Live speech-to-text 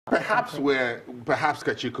Perhaps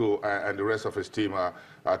Kachiko and the rest of his team are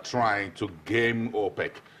trying to game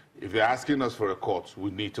OPEC. If they're asking us for a cut,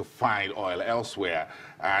 we need to find oil elsewhere.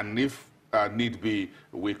 And if need be,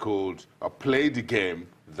 we could play the game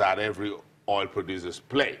that every oil producers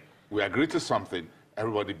play. We agree to something,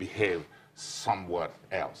 everybody behave somewhat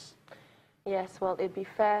else. Yes, well, it'd be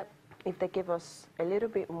fair if they give us a little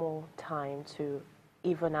bit more time to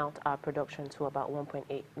even out our production to about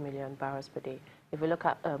 1.8 million barrels per day. If we look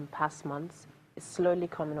at past months, it's slowly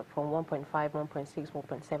coming up from 1.5, 1.6,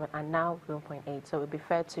 1.7, and now 1.8. So it would be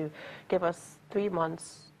fair to give us 3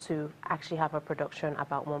 months to actually have a production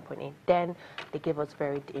about 1.8. Then they give us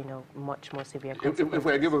very, much more severe consequences. If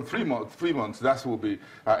we're given 3 months, that will be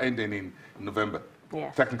ending in November,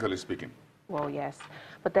 yes. Technically speaking. Well, yes.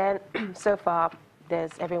 But then, so far,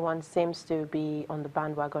 everyone seems to be on the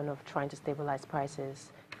bandwagon of trying to stabilize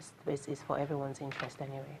prices. It's for everyone's interest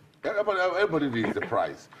anyway. Everybody needs the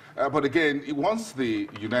price. But again, once the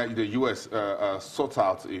U.S. sorts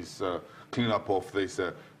out its cleanup of these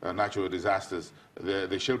natural disasters,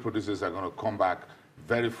 the shale producers are going to come back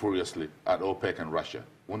very furiously at OPEC and Russia,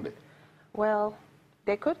 won't they? Well,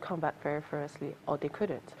 they could come back very furiously, or they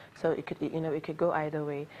couldn't. So it could, it could go either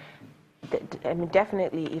way. I mean,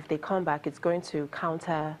 definitely, if they come back, it's going to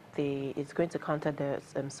counter the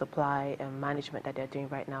supply and management that they're doing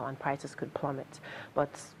right now, and prices could plummet.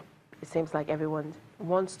 But it seems like everyone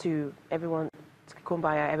wants to make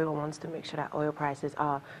sure that oil prices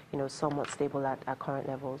are, somewhat stable at current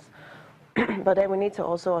levels. But then we need to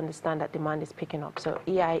also understand that demand is picking up. So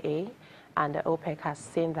EIA and the OPEC has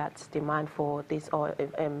seen that demand for this oil,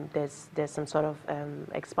 there's some sort of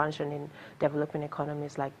expansion in developing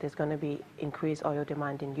economies, like there's going to be increased oil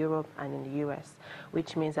demand in Europe and in the US,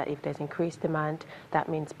 which means that if there's increased demand, that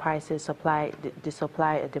means the supply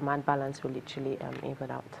demand balance will literally even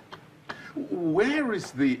out. Where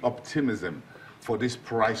is the optimism for this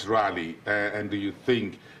price rally, and do you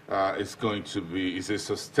think it's going to be, is it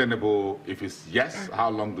sustainable? If it's yes, how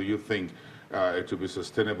long do you think it will be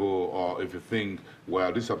sustainable? Or if you think,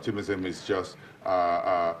 well, this optimism is just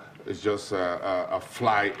a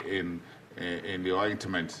fly in the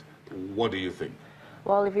ointment, what do you think?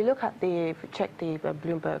 Well, if you check the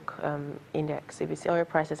Bloomberg index, if you see oil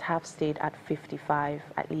prices have stayed at 55,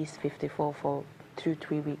 at least 54 for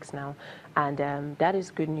 2-3 weeks now, and that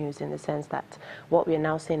is good news in the sense that what we are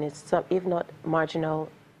now seeing is some, if not marginal,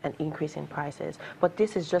 an increase in prices. But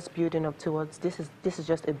this is just building up towards, this is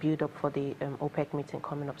just a build up for the OPEC meeting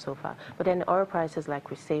coming up so far. But then oil prices, like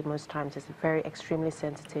we say most times, is very extremely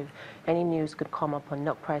sensitive. Any news could come up and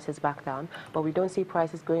knock prices back down, but we don't see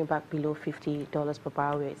prices going back below $50 per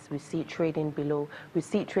barrel. We see it trading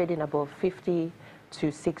above 50 to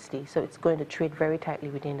 60, so it's going to trade very tightly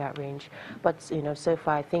within that range. But so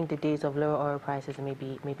far, I think the days of lower oil prices may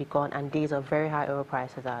be gone, and days of very high oil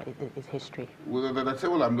prices is history. Well, the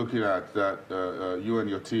table I'm looking at that you and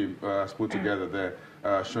your team has put together there,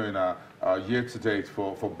 showing year to date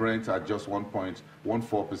for Brent at just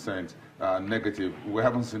 1.14% negative. We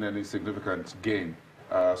haven't seen any significant gain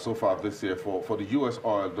so far this year. For the U.S.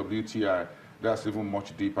 oil, WTI, that's even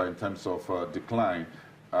much deeper in terms of decline.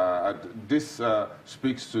 This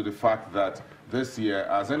speaks to the fact that this year,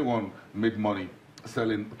 has anyone made money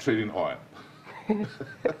trading oil?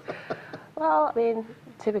 Well, I mean,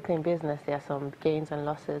 typically in business there are some gains and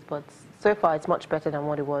losses, but so far it's much better than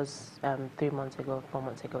what it was 3 months ago, 4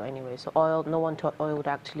 months ago anyway. So oil, no one thought oil would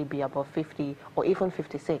actually be above 50 or even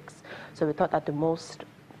 56. So we thought that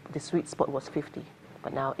the sweet spot was 50,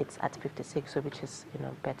 but now it's at 56, so which is,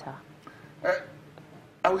 better.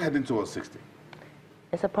 Are we heading towards 60?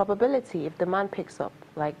 It's a probability if demand picks up,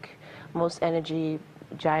 like most energy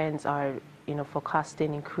giants are,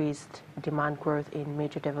 forecasting increased demand growth in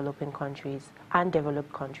major developing countries and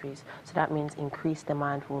developed countries. So that means increased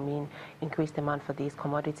demand will mean increased demand for this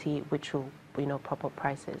commodity, which will, prop up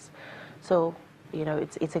prices. So,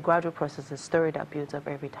 it's a gradual process, a story that builds up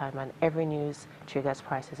every time, and every news triggers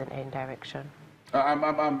prices in any direction.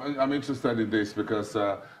 I'm interested in this because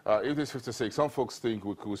if it's 56, some folks think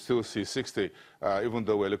we could still see 60, even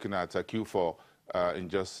though we're looking at Q4 in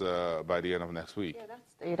just by the end of next week.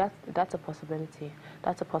 Yeah, that's a possibility.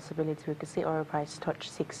 That's a possibility. We could see oil price touch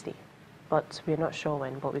 60, but we're not sure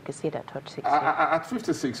when. But we could see that touch 60. At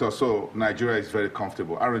 56 or so, Nigeria is very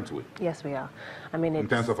comfortable, aren't we? Yes, we are. I mean, in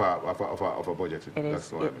terms of our budgeting,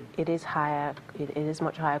 it is higher. It is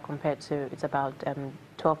much higher compared to. It's about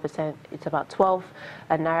 12%. It's about 12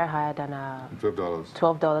 naira higher than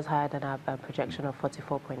 $12 higher than our projection of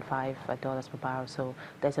 $44.5 per barrel. So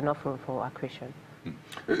there's enough room for accretion.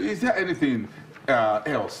 Is there anything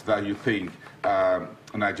else that you think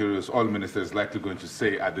Nigeria's oil minister is likely going to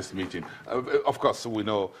say at this meeting? Of course, we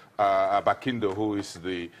know Bakindo, who is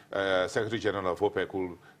the Secretary General of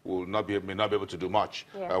OPEC, may not be able to do much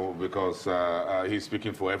because he's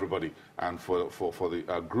speaking for everybody and for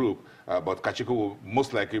the group. But Kachiko will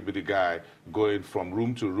most likely be the guy going from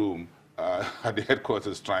room to room at the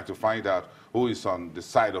headquarters trying to find out who is on the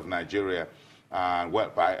side of Nigeria and, well,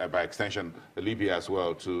 by extension, Libya as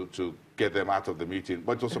well, to get them out of the meeting.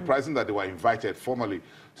 But it was surprising that they were invited formally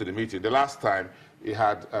to the meeting. The last time he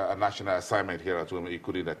had a national assignment here at home, he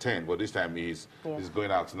couldn't attend, but this time he's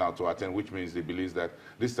going out now to attend, which means he believes that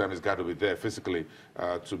this time he's got to be there physically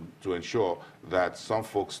to ensure that some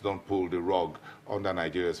folks don't pull the rug under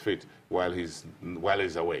Nigeria's feet while he's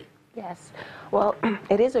away. Yes. Well,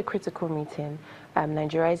 it is a critical meeting.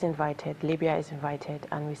 Nigeria is invited, Libya is invited,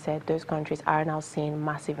 and we said those countries are now seeing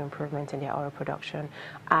massive improvement in their oil production.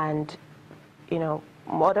 And, you know,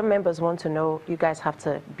 other members want to know, you guys have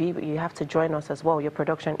to join us as well. Your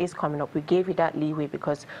production is coming up. We gave you that leeway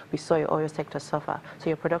because we saw your oil sector suffer. So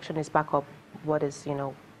your production is back up. What is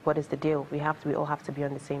the deal? We all have to be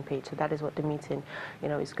on the same page. So that is what the meeting,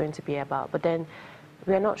 is going to be about. But then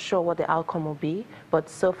we are not sure what the outcome will be, but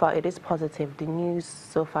so far it is positive. The news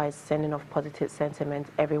so far is sending off positive sentiment.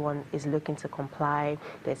 Everyone is looking to comply.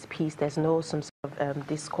 There's peace. There's no some sort of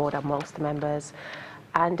discord amongst members.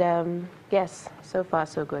 And yes, so far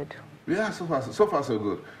so good. Yeah, so far so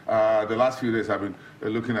good. The last few days I've been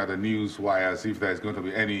looking at the news wires if there's going to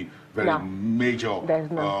be any very major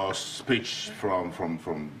speech from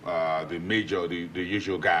the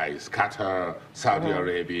usual guys, Qatar, Saudi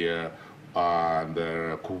Arabia, and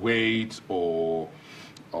Kuwait or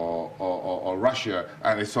Russia,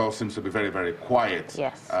 and it all seems to be very, very quiet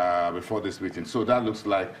before this meeting. So that looks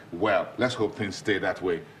like, well, let's hope things stay that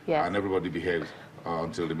way and everybody behaves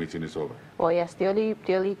until the meeting is over. Well, yes, the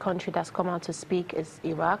only country that's come out to speak is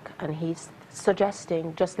Iraq, and he's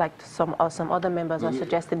suggesting, just like some other members are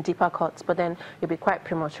suggesting, deeper cuts, but then it'd be quite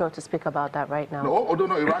premature to speak about that right now. No,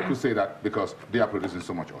 Iraq will say that because they are producing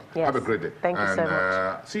so much oil. Yes. Have a great day. Thank you so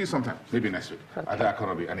much. See you sometime, maybe next week. Ada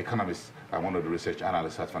Economy, an economist and one of the research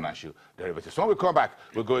analysts at Financial Derivatives. So when we come back,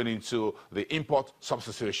 we're going into the import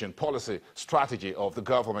substitution policy strategy of the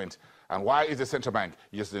government and why is the central bank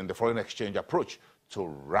using the foreign exchange approach to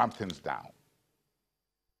ramp things down.